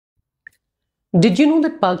Did you know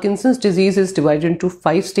that Parkinson's disease is divided into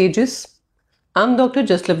 5 stages? I'm Dr.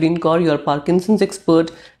 Jasloveen, your Parkinson's expert,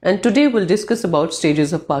 and today we'll discuss about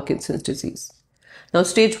stages of Parkinson's disease. Now,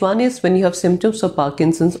 stage 1 is when you have symptoms of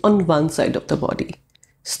Parkinson's on one side of the body.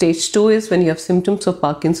 Stage 2 is when you have symptoms of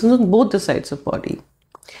Parkinson's on both the sides of body.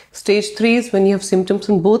 Stage 3 is when you have symptoms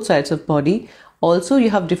on both sides of body. Also, you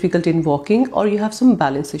have difficulty in walking or you have some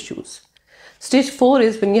balance issues. Stage 4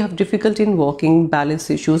 is when you have difficulty in walking,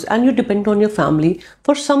 balance issues, and you depend on your family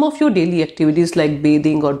for some of your daily activities like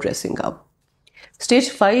bathing or dressing up.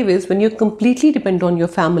 Stage 5 is when you completely depend on your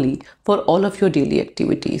family for all of your daily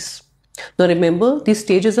activities. Now remember, these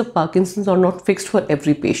stages of Parkinson's are not fixed for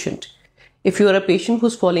every patient. If you are a patient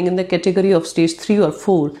who's falling in the category of stage 3 or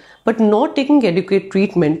 4 but not taking adequate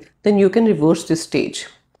treatment, then you can reverse this stage.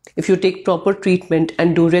 If you take proper treatment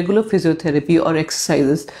and do regular physiotherapy or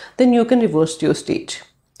exercises, then you can reverse your stage.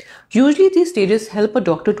 Usually these stages help a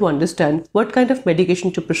doctor to understand what kind of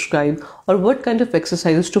medication to prescribe or what kind of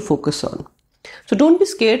exercises to focus on. So don't be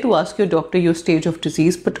scared to ask your doctor your stage of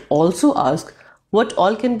disease, but also ask what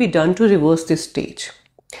all can be done to reverse this stage.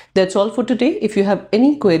 That's all for today. If you have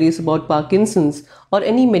any queries about Parkinson's or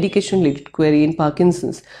any medication related query in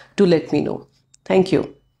Parkinson's, do let me know. Thank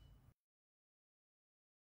you.